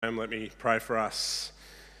Graham, let me pray for us.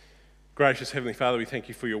 Gracious Heavenly Father, we thank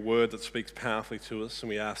you for your word that speaks powerfully to us, and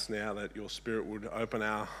we ask now that your Spirit would open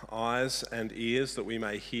our eyes and ears that we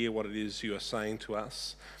may hear what it is you are saying to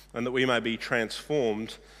us, and that we may be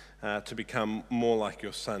transformed to become more like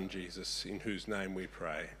your Son, Jesus, in whose name we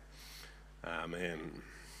pray. Amen.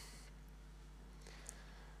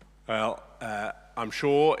 Well, I'm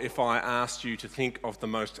sure if I asked you to think of the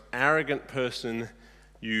most arrogant person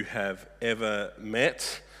you have ever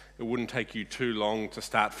met, it wouldn't take you too long to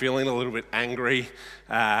start feeling a little bit angry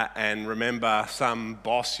and remember some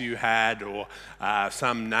boss you had or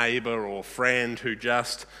some neighbour or friend who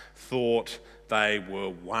just thought they were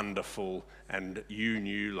wonderful and you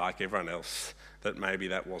knew, like everyone else, that maybe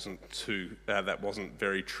that wasn't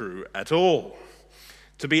very true at all.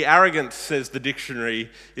 To be arrogant, says the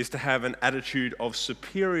dictionary, is to have an attitude of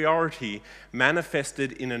superiority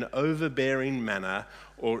manifested in an overbearing manner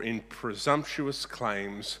or in presumptuous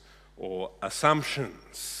claims or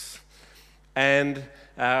assumptions. And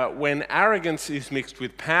when arrogance is mixed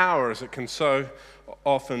with power, as it can so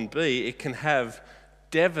often be, it can have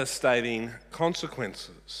devastating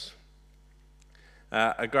consequences.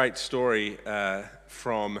 A great story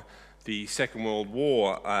from the Second World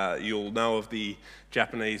War, you'll know of the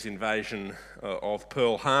Japanese invasion of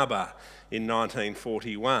Pearl Harbor in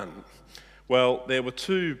 1941. Well, there were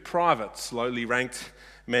two privates, lowly ranked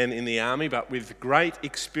men in the army, but with great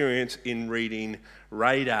experience in reading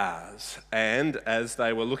radars. And as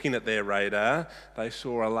they were looking at their radar, they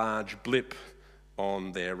saw a large blip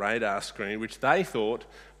on their radar screen, which they thought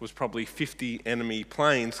was probably 50 enemy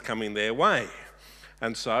planes coming their way.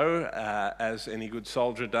 And so, as any good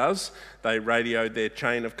soldier does, they radioed their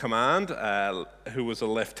chain of command, who was a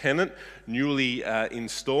lieutenant, newly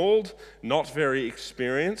installed, not very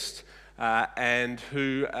experienced, and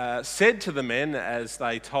who said to the men as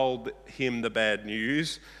they told him the bad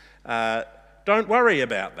news, "Don't worry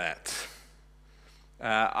about that.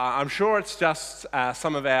 I'm sure it's just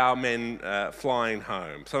some of our men flying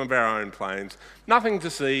home, some of our own planes. Nothing to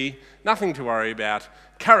see, nothing to worry about.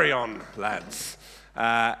 Carry on, lads."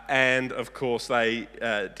 And of course they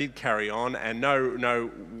did carry on, and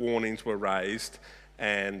no warnings were raised,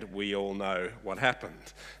 and we all know what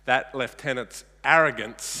happened. That lieutenant's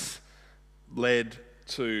arrogance led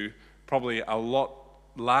to probably a lot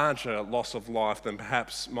larger loss of life than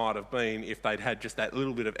perhaps might have been if they'd had just that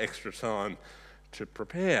little bit of extra time to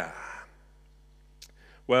prepare.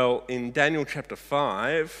 Well, in Daniel chapter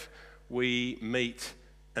 5, we meet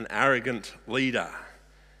an arrogant leader.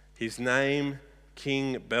 His name,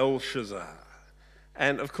 King Belshazzar.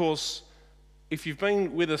 And of course, if you've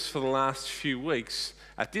been with us for the last few weeks,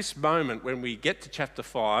 at this moment when we get to chapter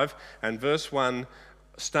 5 and verse 1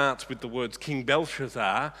 starts with the words King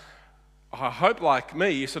Belshazzar, I hope like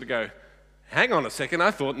me you sort of go, hang on a second,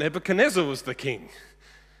 I thought Nebuchadnezzar was the king.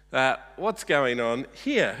 What's going on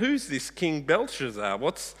here? Who's this King Belshazzar?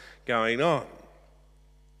 What's going on?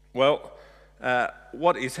 Well,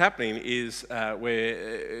 what is happening is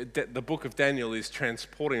where the book of Daniel is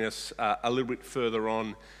transporting us a little bit further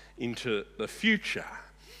on into the future.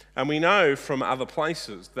 And we know from other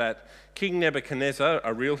places that King Nebuchadnezzar,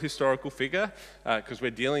 a real historical figure, because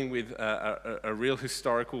we're dealing with a real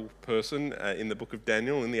historical person in the book of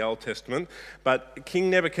Daniel in the Old Testament, but King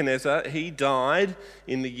Nebuchadnezzar, he died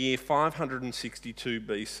in the year 562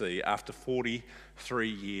 BC after 43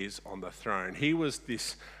 years on the throne. He was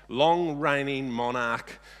this long-reigning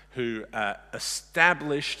monarch who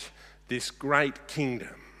established this great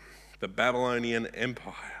kingdom, the Babylonian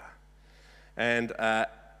Empire. And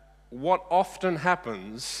what often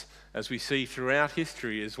happens, as we see throughout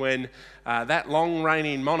history, is when that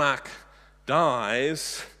long-reigning monarch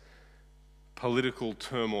dies, political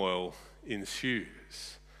turmoil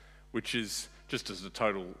ensues, which is, just as a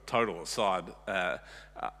total aside,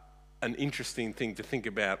 an interesting thing to think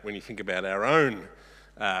about when you think about our own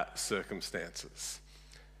circumstances.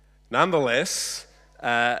 Nonetheless,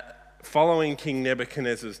 following King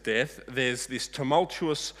Nebuchadnezzar's death, there's this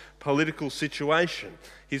tumultuous political situation.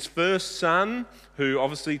 His first son, who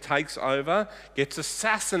obviously takes over, gets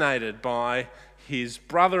assassinated by his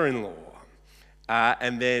brother-in-law.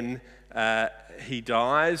 And then he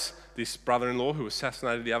dies, this brother-in-law who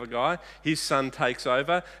assassinated the other guy. His son takes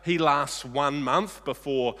over. He lasts 1 month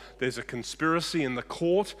before there's a conspiracy in the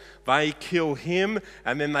court. They kill him,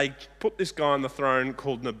 and then they put this guy on the throne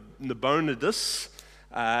called Nabonidus,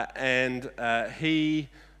 and he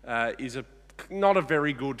is not a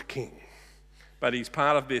very good king. But he's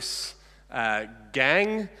part of this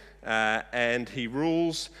gang, and he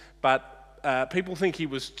rules, but people think he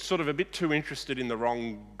was sort of a bit too interested in the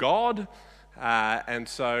wrong god, and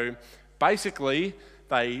so basically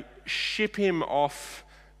they ship him off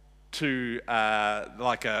to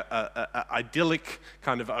like a idyllic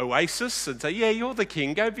kind of oasis and say, yeah, you're the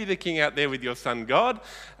king, go be the king out there with your son God.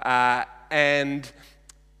 And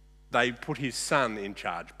they put his son in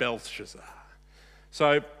charge, Belshazzar.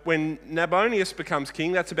 So when Nabonidus becomes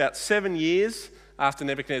king, that's about 7 years after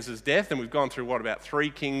Nebuchadnezzar's death, and we've gone through, about 3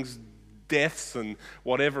 kings' deaths and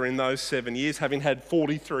whatever in those 7 years, having had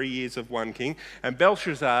 43 years of one king. And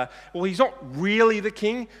Belshazzar, well, he's not really the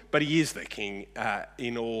king, but he is the king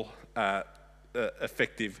in all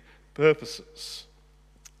effective purposes.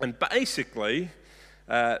 And basically,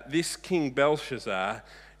 this King Belshazzar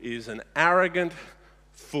is an arrogant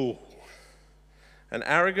fool. An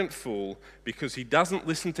arrogant fool because he doesn't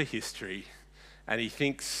listen to history and he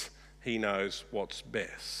thinks he knows what's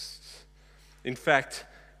best. In fact,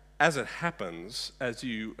 as it happens, as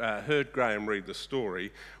you heard Graham read the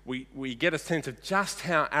story, we get a sense of just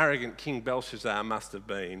how arrogant King Belshazzar must have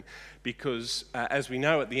been because, as we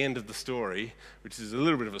know at the end of the story, which is a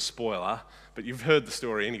little bit of a spoiler, but you've heard the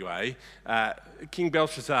story anyway, King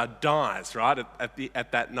Belshazzar dies, right,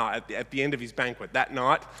 at that night, at the end of his banquet. That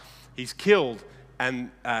night, he's killed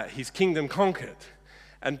and his kingdom conquered.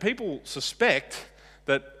 And people suspect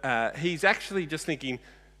that he's actually just thinking,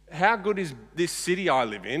 how good is this city I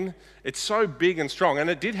live in? It's so big and strong, and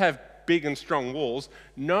it did have big and strong walls.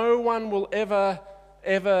 No one will ever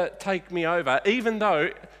take me over, even though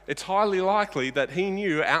it's highly likely that he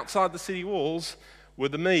knew outside the city walls were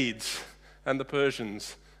the Medes and the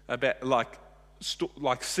Persians, about like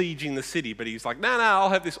sieging the city. But he's like, no, I'll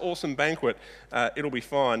have this awesome banquet. It'll be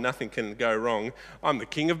fine. Nothing can go wrong. I'm the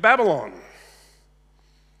king of Babylon.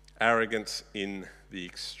 Arrogance in the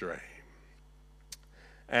extreme.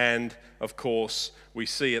 And, of course, we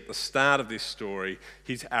see at the start of this story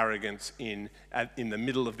his arrogance in the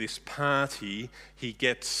middle of this party. He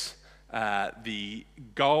gets the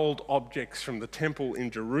gold objects from the temple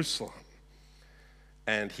in Jerusalem,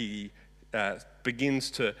 and he begins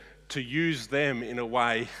to use them in a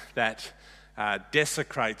way that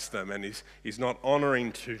desecrates them and is not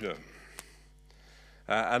honouring to them.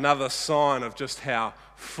 Another sign of just how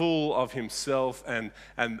full of himself and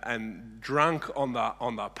drunk on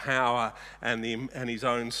the power and his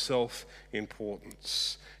own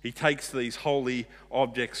self-importance. He takes these holy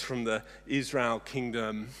objects from the Israel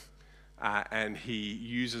kingdom and he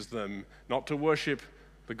uses them not to worship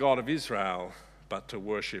the God of Israel, but to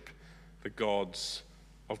worship the gods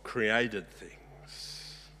of created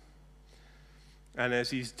things. And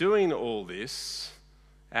as he's doing all this,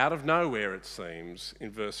 out of nowhere, it seems,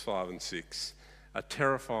 in verse 5 and 6, a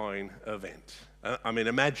terrifying event. I mean,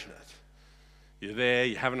 imagine it. You're there,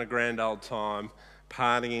 you're having a grand old time,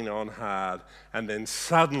 partying on hard, and then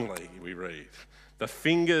suddenly, we read, the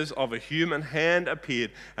fingers of a human hand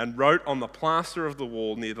appeared and wrote on the plaster of the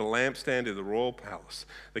wall near the lampstand in the royal palace.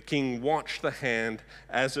 The king watched the hand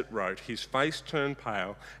as it wrote. His face turned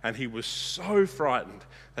pale, and he was so frightened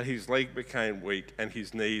that his leg became weak and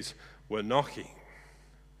his knees were knocking.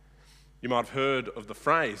 You might have heard of the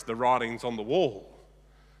phrase, the writing's on the wall.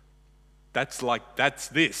 That's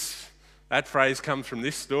this. That phrase comes from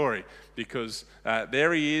this story because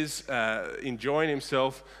there he is enjoying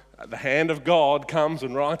himself. The hand of God comes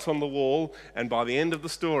and writes on the wall, and by the end of the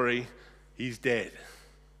story, he's dead.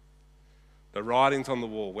 The writing's on the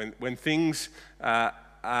wall. When things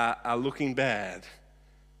are looking bad,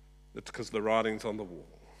 it's because the writing's on the wall.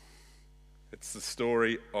 It's the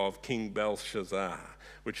story of King Belshazzar,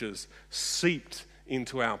 which has seeped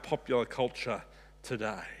into our popular culture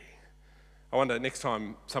today. I wonder, next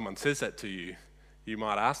time someone says that to you, you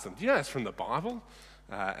might ask them, do you know that's from the Bible?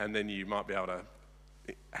 And then you might be able to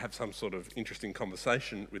have some sort of interesting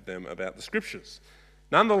conversation with them about the scriptures.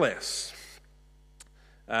 Nonetheless,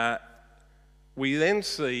 we then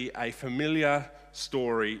see a familiar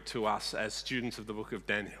story to us as students of the book of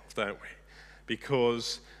Daniel, don't we?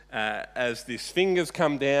 Because as these fingers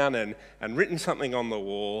come down and written something on the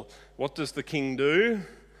wall, what does the king do?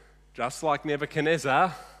 Just like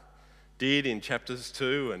Nebuchadnezzar did in chapters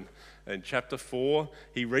 2 and chapter 4,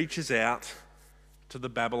 he reaches out to the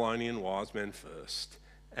Babylonian wise men first,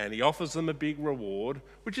 and he offers them a big reward,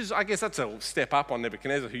 which is, I guess that's a step up on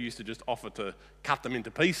Nebuchadnezzar, who used to just offer to cut them into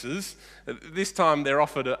pieces. This time they're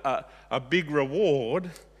offered a big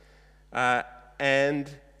reward, and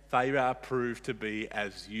they are proved to be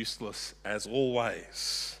as useless as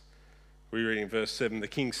always. We read in verse 7, the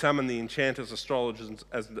king summoned the enchanters, astrologers,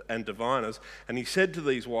 and diviners, and he said to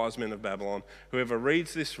these wise men of Babylon, whoever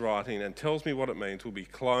reads this writing and tells me what it means will be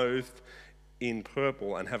clothed in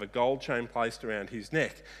purple and have a gold chain placed around his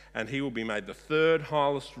neck, and he will be made the third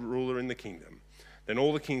highest ruler in the kingdom. Then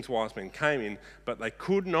all the king's wise men came in, but they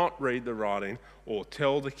could not read the writing or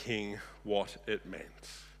tell the king what it meant.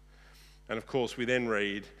 And of course, we then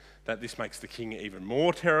read that this makes the king even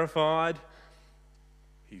more terrified.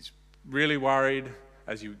 He's really worried,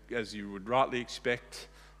 as you would rightly expect.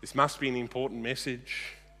 This must be an important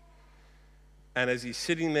message. And as he's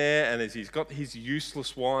sitting there and as he's got his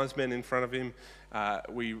useless wise men in front of him,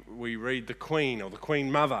 we read the queen or the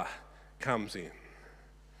queen mother comes in.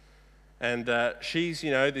 And she's,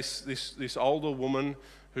 this older woman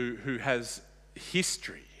who has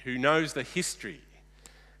history, who knows the history,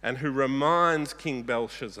 and who reminds King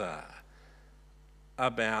Belshazzar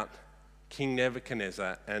about King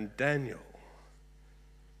Nebuchadnezzar and Daniel.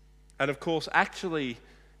 And of course, actually,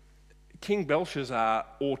 King Belshazzar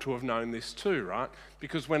ought to have known this too, right?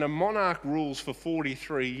 Because when a monarch rules for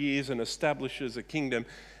 43 years and establishes a kingdom,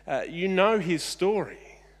 you know his story.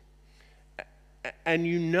 And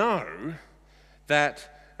you know that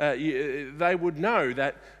they would know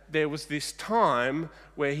that there was this time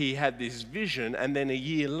where he had this vision, and then a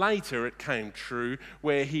year later it came true,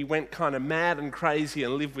 where he went kind of mad and crazy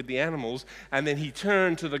and lived with the animals, and then he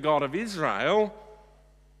turned to the God of Israel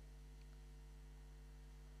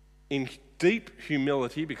in deep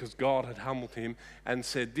humility, because God had humbled him, and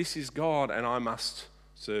said, "This is God and I must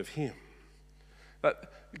serve him."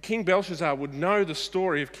 But King Belshazzar would know the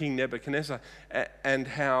story of King Nebuchadnezzar and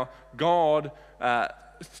how God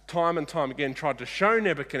time and time again tried to show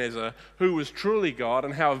Nebuchadnezzar who was truly God,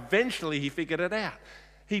 and how eventually he figured it out.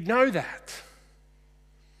 He'd know that.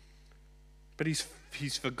 But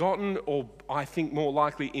he's forgotten, or I think more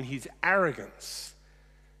likely in his arrogance,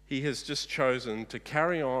 he has just chosen to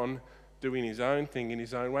carry on doing his own thing in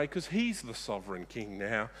his own way, because he's the sovereign king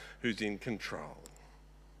now who's in control.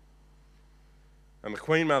 And the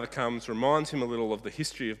Queen Mother comes, reminds him a little of the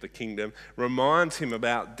history of the kingdom, reminds him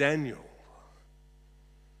about Daniel.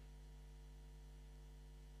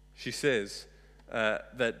 She says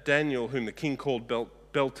that Daniel, whom the king called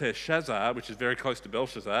Belteshazzar, which is very close to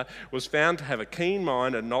Belshazzar, was found to have a keen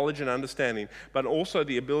mind and knowledge and understanding, but also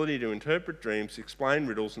the ability to interpret dreams, explain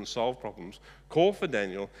riddles, and solve problems. Call for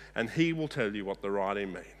Daniel, and he will tell you what the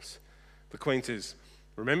writing means. The queen says,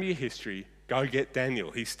 remember your history, go get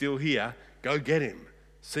Daniel. He's still here, go get him.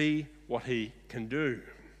 See what he can do.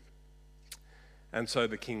 And so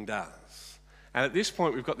the king does. And at this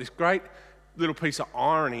point, we've got this great little piece of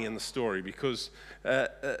irony in the story, because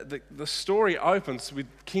the story opens with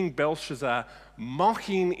King Belshazzar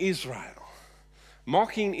mocking Israel's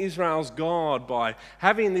God by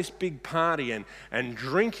having this big party and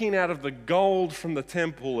drinking out of the gold from the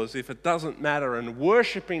temple as if it doesn't matter, and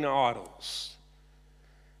worshipping idols.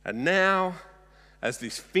 And now, as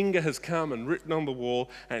this finger has come and written on the wall,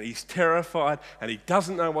 and he's terrified and he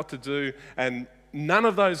doesn't know what to do, and none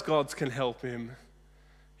of those gods can help him,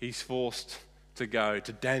 he's forced to go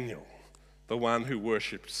to Daniel, the one who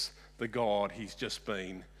worships the God he's just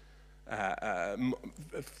been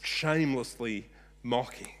shamelessly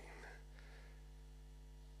mocking.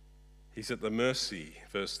 He's at the mercy,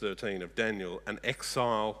 verse 13, of Daniel, an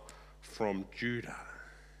exile from Judah.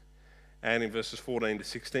 And in verses 14 to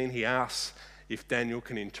 16, he asks if Daniel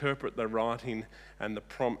can interpret the writing, and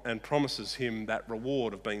promises him that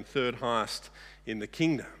reward of being third highest in the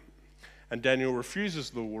kingdom. And Daniel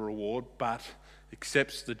refuses the reward, but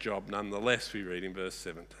accepts the job nonetheless, we read in verse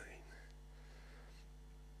 17.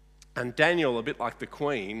 And Daniel, a bit like the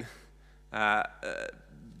queen,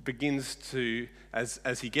 begins to,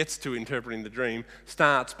 as he gets to interpreting the dream,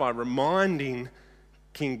 starts by reminding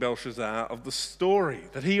King Belshazzar of the story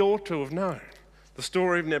that he ought to have known. The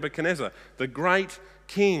story of Nebuchadnezzar, the great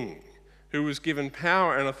king who was given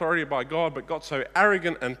power and authority by God, but got so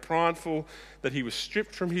arrogant and prideful that he was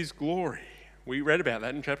stripped from his glory. We read about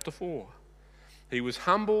that in chapter 4. He was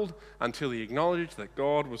humbled until he acknowledged that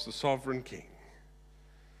God was the sovereign king.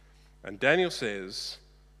 And Daniel says,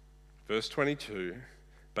 verse 22,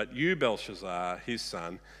 "But you, Belshazzar, his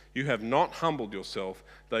son, you have not humbled yourself,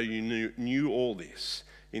 though you knew all this.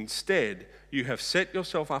 Instead, you have set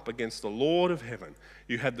yourself up against the Lord of heaven.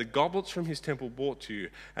 You had the goblets from his temple brought to you,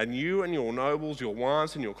 and you and your nobles, your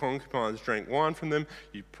wives and your concubines drank wine from them.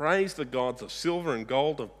 You praised the gods of silver and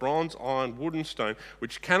gold, of bronze, iron, wood and stone,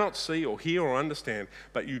 which cannot see or hear or understand.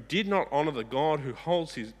 But you did not honor the God who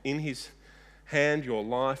holds in his hand your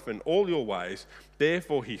life and all your ways.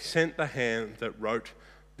 Therefore he sent the hand that wrote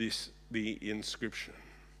the inscription."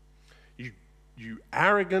 You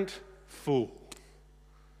arrogant fool.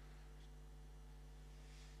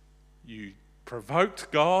 You provoked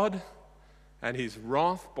God and his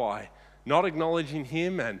wrath by not acknowledging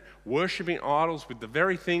him and worshipping idols with the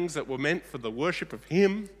very things that were meant for the worship of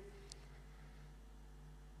him.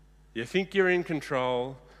 You think you're in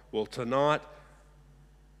control? Well, tonight,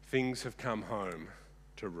 things have come home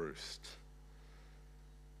to roost.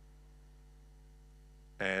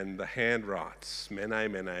 And the hand writes,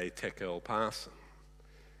 Mene, Mene, Tekel, Parsin.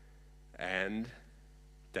 And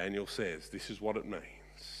Daniel says, this is what it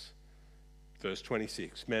means. Verse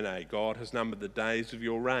 26, Mene, God has numbered the days of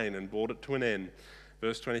your reign and brought it to an end.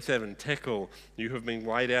 Verse 27, Tekel, you have been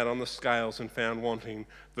weighed out on the scales and found wanting.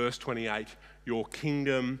 Verse 28, your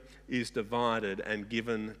kingdom is divided and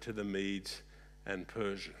given to the Medes and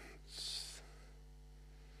Persians.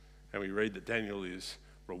 And we read that Daniel is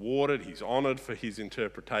rewarded, he's honoured for his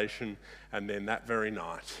interpretation, and then that very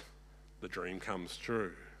night, the dream comes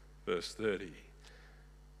true. Verse 30,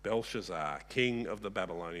 Belshazzar, king of the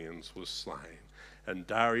Babylonians, was slain, and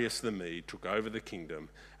Darius the Mede took over the kingdom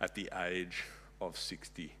at the age of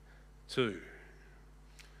 62.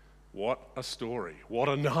 What a story. What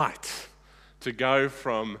a night to go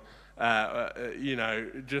from,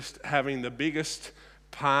 just having the biggest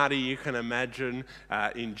party you can imagine,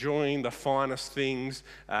 enjoying the finest things,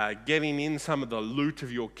 getting in some of the loot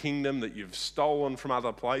of your kingdom that you've stolen from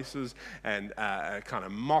other places, and kind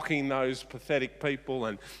of mocking those pathetic people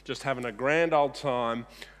and just having a grand old time.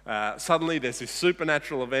 Suddenly there's this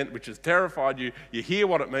supernatural event which has terrified you. You hear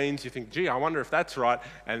what it means, you think, gee, I wonder if that's right,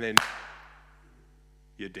 and then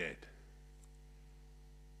you're dead.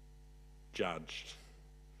 Judged.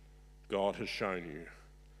 God has shown you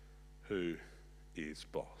who is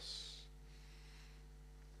boss.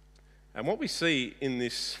 And what we see in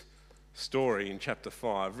this story in chapter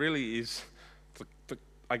 5 really is,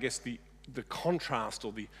 the contrast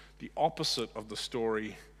or the opposite of the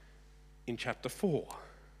story in chapter 4.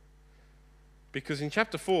 Because in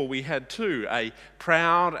chapter 4 we had a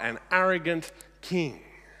proud and arrogant king.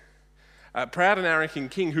 A proud and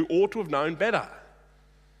arrogant king who ought to have known better.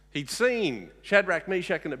 He'd seen Shadrach,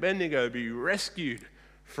 Meshach and Abednego be rescued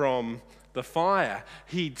from the fire.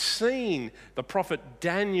 He'd seen the prophet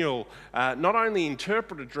Daniel not only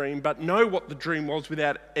interpret a dream, but know what the dream was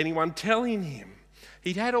without anyone telling him.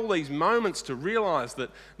 He'd had all these moments to realise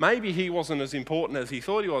that maybe he wasn't as important as he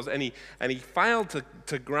thought he was, and he failed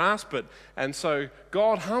to grasp it, and so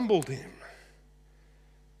God humbled him.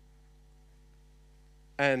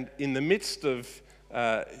 And in the midst of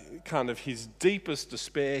kind of his deepest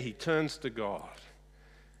despair, he turns to God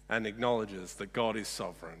and acknowledges that God is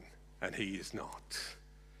sovereign and he is not.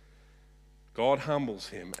 God humbles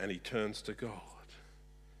him and he turns to God.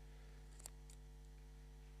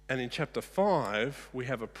 And in chapter 5, we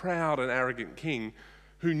have a proud and arrogant king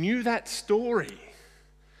who knew that story.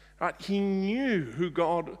 Right? He knew who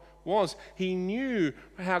God was. He knew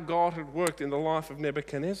how God had worked in the life of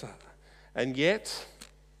Nebuchadnezzar. And yet,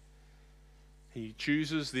 he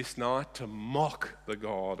chooses this night to mock the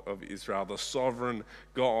God of Israel, the sovereign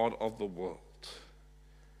God of the world.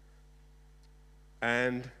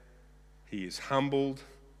 And he is humbled,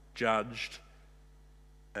 judged,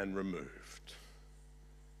 and removed.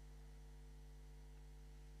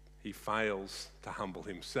 He fails to humble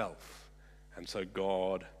himself, and so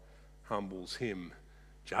God humbles him,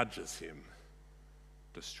 judges him,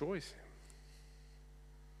 destroys him.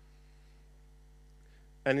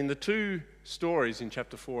 And in the two stories in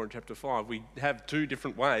chapter 4 and chapter 5, we have two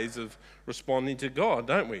different ways of responding to God,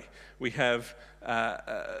 don't we? We have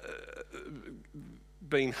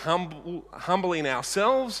been humbling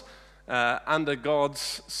ourselves under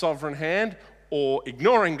God's sovereign hand, or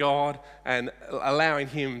ignoring God and allowing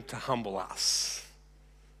him to humble us.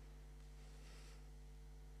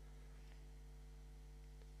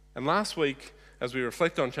 And last week, as we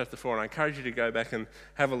reflect on chapter 4, and I encourage you to go back and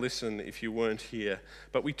have a listen if you weren't here,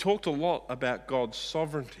 but we talked a lot about God's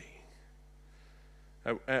sovereignty.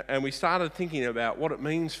 And we started thinking about what it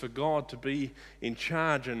means for God to be in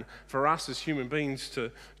charge and for us as human beings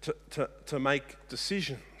to make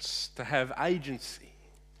decisions, to have agency.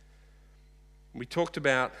 We talked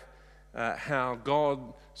about how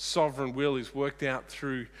God's sovereign will is worked out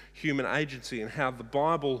through human agency, and how the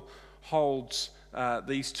Bible holds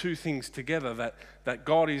these two things together, that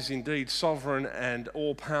God is indeed sovereign and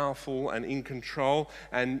all-powerful and in control,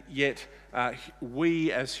 and yet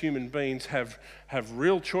we as human beings have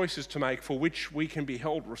real choices to make for which we can be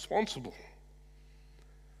held responsible.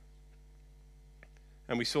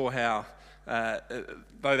 And we saw how,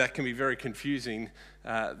 though that can be very confusing,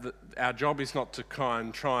 our job is not to try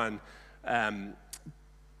and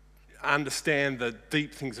understand the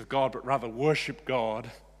deep things of God, but rather worship God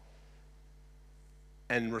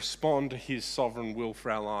and respond to his sovereign will for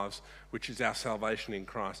our lives, which is our salvation in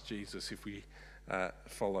Christ Jesus if we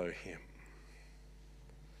follow him.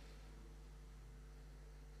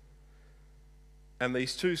 And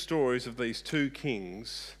these two stories of these two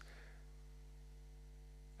kings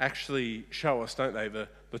actually show us, don't they, the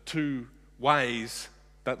two ways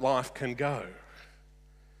that life can go.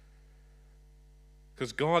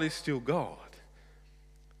 Because God is still God.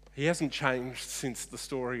 He hasn't changed since the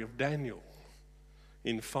story of Daniel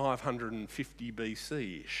in 550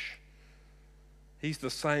 BC-ish. He's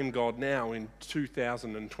the same God now in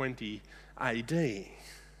 2020 AD.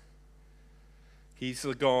 He's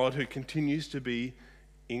the God who continues to be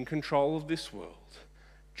in control of this world,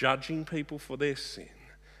 judging people for their sin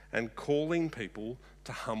and calling people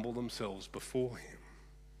to humble themselves before him,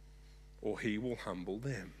 or he will humble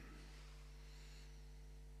them.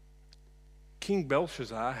 King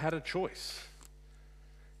Belshazzar had a choice.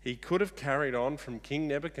 He could have carried on from King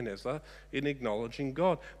Nebuchadnezzar in acknowledging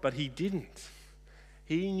God, but he didn't.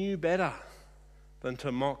 He knew better than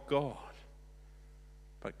to mock God.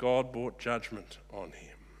 But God brought judgment on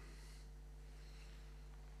him.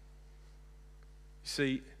 You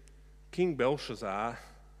see, King Belshazzar,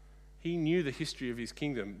 he knew the history of his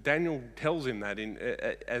kingdom. Daniel tells him that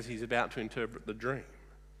as he's about to interpret the dream.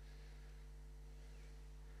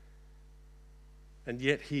 And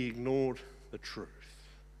yet he ignored the truth.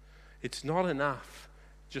 It's not enough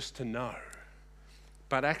just to know,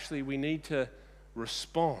 but actually we need to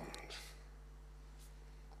respond.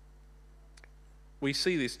 We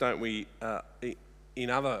see this, don't we,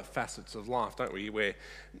 in other facets of life, don't we, where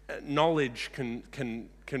knowledge can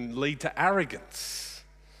lead to arrogance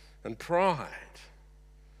and pride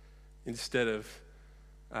instead of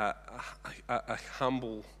a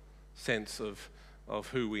humble sense of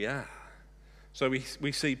who we are. So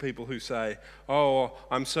we see people who say, "Oh,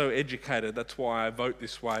 I'm so educated, that's why I vote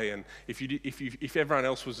this way, and if everyone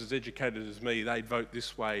else was as educated as me, they'd vote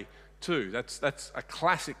this way too." That's a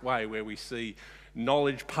classic way where we see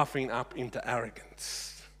knowledge puffing up into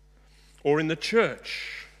arrogance. Or in the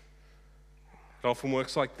church, it often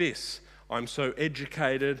works like this: I'm so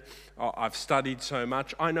educated, I've studied so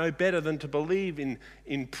much, I know better than to believe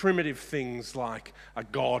in primitive things like a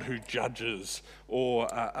God who judges, or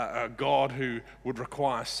a God who would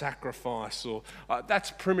require sacrifice, or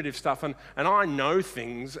that's primitive stuff. And I know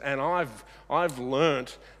things, and I've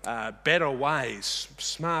learnt better ways,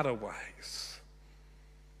 smarter ways.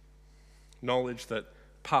 Knowledge that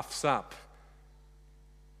puffs up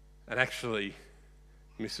and actually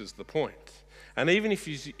misses the point. And even if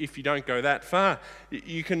you don't go that far,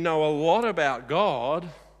 you can know a lot about God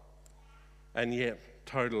and yet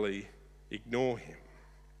totally ignore him.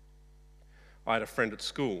 I had a friend at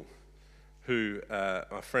school who,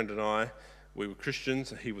 my friend and I, we were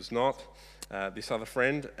Christians, he was not, this other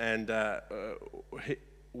friend, and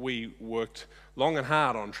we worked long and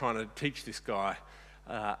hard on trying to teach this guy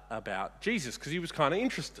about Jesus, because he was kind of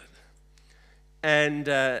interested. And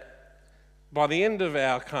by the end of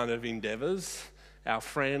our kind of endeavours, our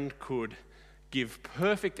friend could give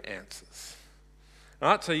perfect answers.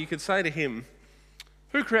 Right? So you could say to him,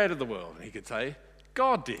 "Who created the world?" And he could say,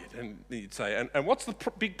 "God did." And he'd say, and what's the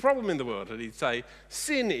big problem in the world? And he'd say,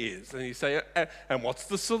 "Sin is." And he'd say, and what's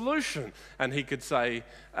the solution? And he could say,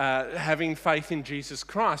 having faith in Jesus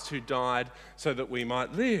Christ, who died so that we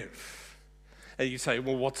might live. And you say,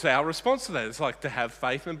 well, what's our response to that? It's like to have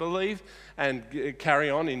faith and believe and carry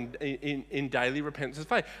on in daily repentance and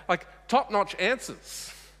faith. Like top-notch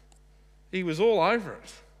answers. He was all over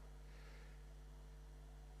it.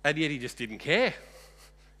 And yet he just didn't care.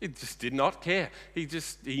 He just did not care.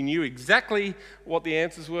 He knew exactly what the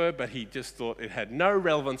answers were, but he just thought it had no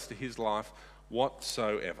relevance to his life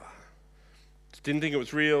whatsoever. Didn't think it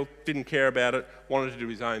was real, didn't care about it, wanted to do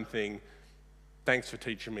his own thing. Thanks for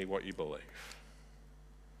teaching me what you believe.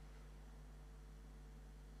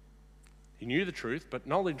 He knew the truth, but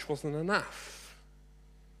knowledge wasn't enough.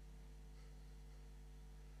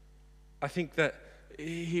 I think that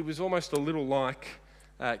he was almost a little like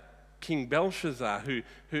King Belshazzar,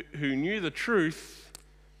 who knew the truth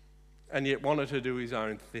and yet wanted to do his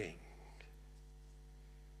own thing.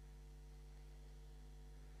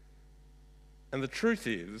 And the truth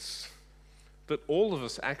is that all of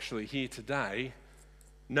us actually here today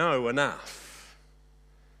know enough.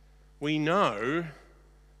 We know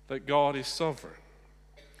that God is sovereign.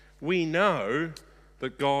 We know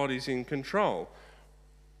that God is in control.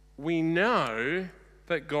 We know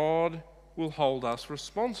that God will hold us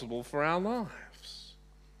responsible for our lives.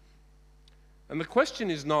 And the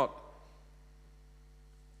question is not,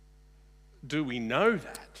 do we know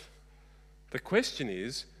that? The question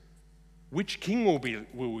is, which king will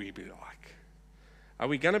we be like? Are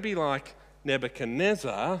we going to be like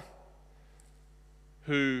Nebuchadnezzar,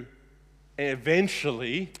 who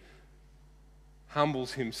eventually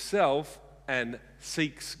humbles himself and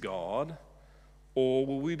seeks God? Or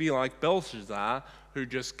will we be like Belshazzar, who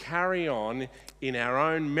just carry on in our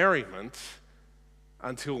own merriment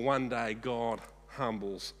until one day God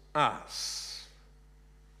humbles us?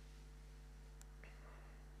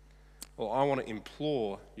 Well, I want to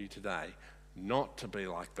implore you today not to be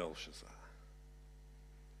like Belshazzar.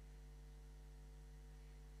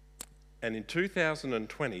 And in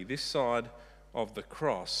 2020, this side of the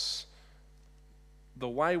cross, the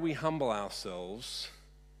way we humble ourselves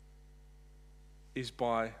is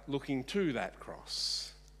by looking to that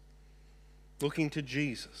cross, looking to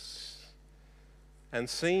Jesus, and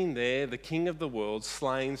seeing there the King of the world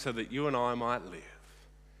slain so that you and I might live.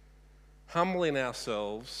 Humbling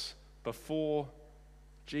ourselves before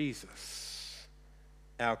Jesus,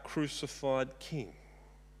 our crucified King,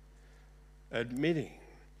 admitting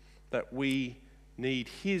that we need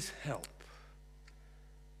his help,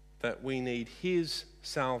 that we need his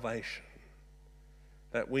salvation,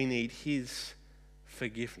 that we need his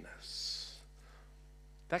forgiveness.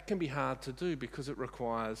 That can be hard to do because it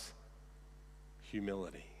requires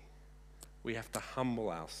humility. We have to humble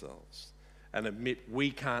ourselves and admit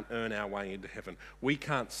we can't earn our way into heaven. We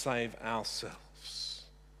can't save ourselves.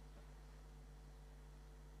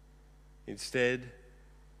 Instead,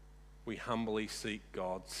 we humbly seek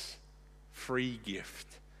God's free gift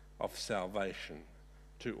of salvation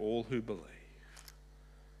to all who believe.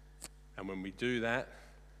 And when we do that,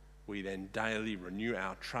 we then daily renew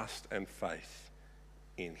our trust and faith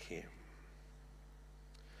in him.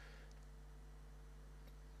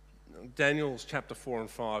 Daniel's chapter 4 and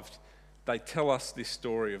 5, they tell us this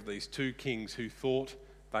story of these two kings who thought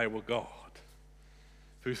they were God,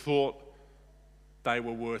 who thought they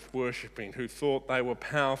were worth worshipping, who thought they were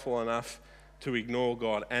powerful enough to ignore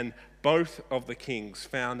God. And both of the kings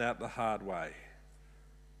found out the hard way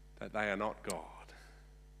that they are not God.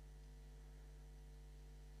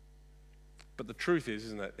 But the truth is,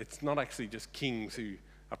 isn't it? It's not actually just kings who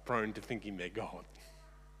are prone to thinking they're God.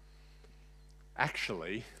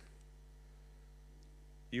 Actually,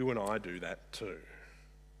 you and I do that too.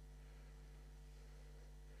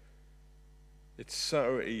 It's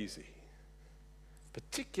so easy,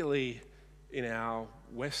 particularly in our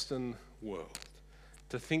Western world,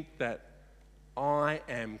 to think that I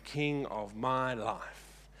am king of my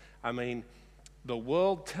life. I mean, the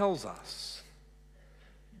world tells us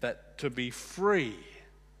that to be free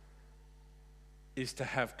is to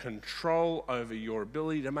have control over your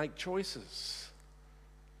ability to make choices.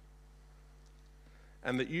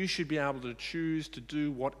 And that you should be able to choose to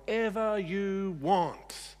do whatever you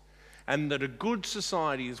want. And that a good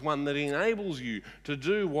society is one that enables you to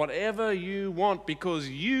do whatever you want because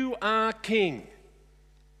you are king.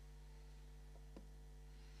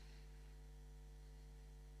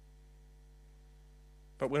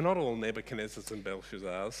 But we're not all Nebuchadnezzars and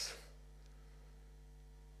Belshazzars.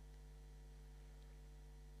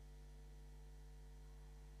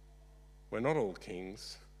 We're not all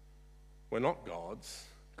kings. We're not gods.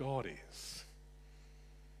 God is.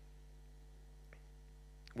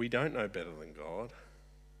 We don't know better than God.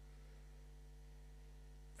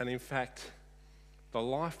 And in fact, the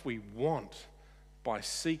life we want by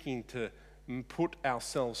seeking to put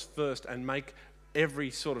ourselves first and make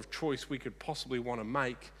every sort of choice we could possibly want to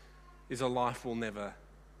make is a life we'll never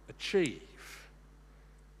achieve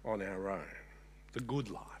on our own. The good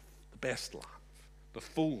life, the best life, the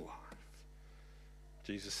full life.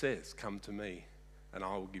 Jesus says, "Come to me and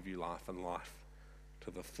I will give you life and life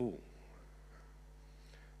to the full."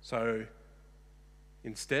 So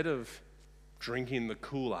instead of drinking the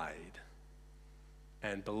Kool-Aid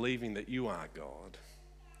and believing that you are God,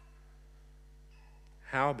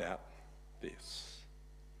 how about this?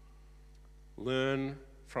 Learn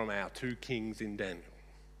from our two kings in Daniel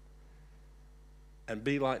and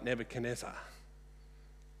be like Nebuchadnezzar,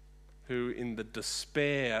 who in the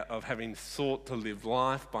despair of having sought to live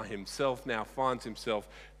life by himself now finds himself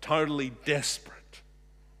totally desperate,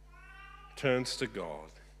 turns to God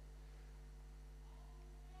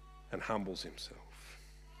and humbles himself.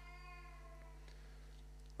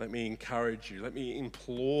 Let me encourage you, let me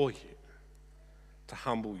implore you to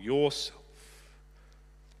humble yourself,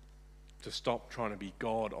 to stop trying to be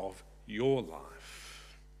God of your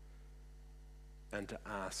life and to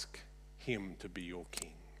ask him to be your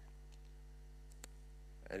king.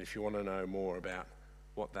 And if you want to know more about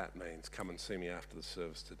what that means, come and see me after the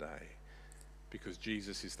service today, because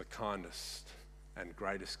Jesus is the kindest and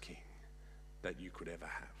greatest king that you could ever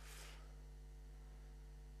have.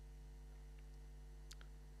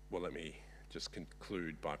 Well, let me just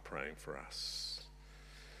conclude by praying for us.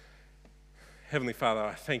 Heavenly Father,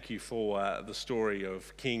 I thank you for the story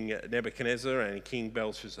of King Nebuchadnezzar and King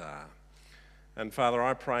Belshazzar. And Father,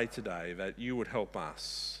 I pray today that you would help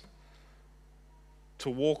us to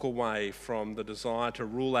walk away from the desire to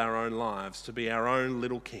rule our own lives, to be our own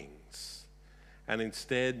little kings. And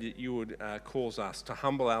instead, that you would cause us to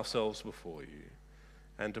humble ourselves before you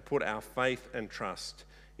and to put our faith and trust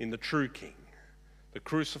in the true King, the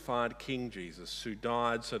crucified King Jesus, who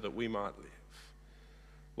died so that we might live.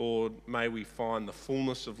 Lord, may we find the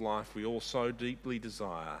fullness of life we all so deeply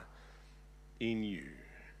desire in you.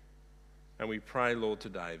 And we pray, Lord,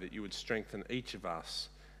 today that you would strengthen each of us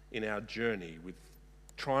in our journey with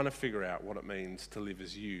trying to figure out what it means to live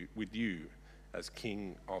as you, with you as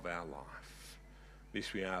King of our life.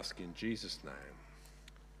 This we ask in Jesus'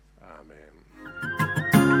 name. Amen.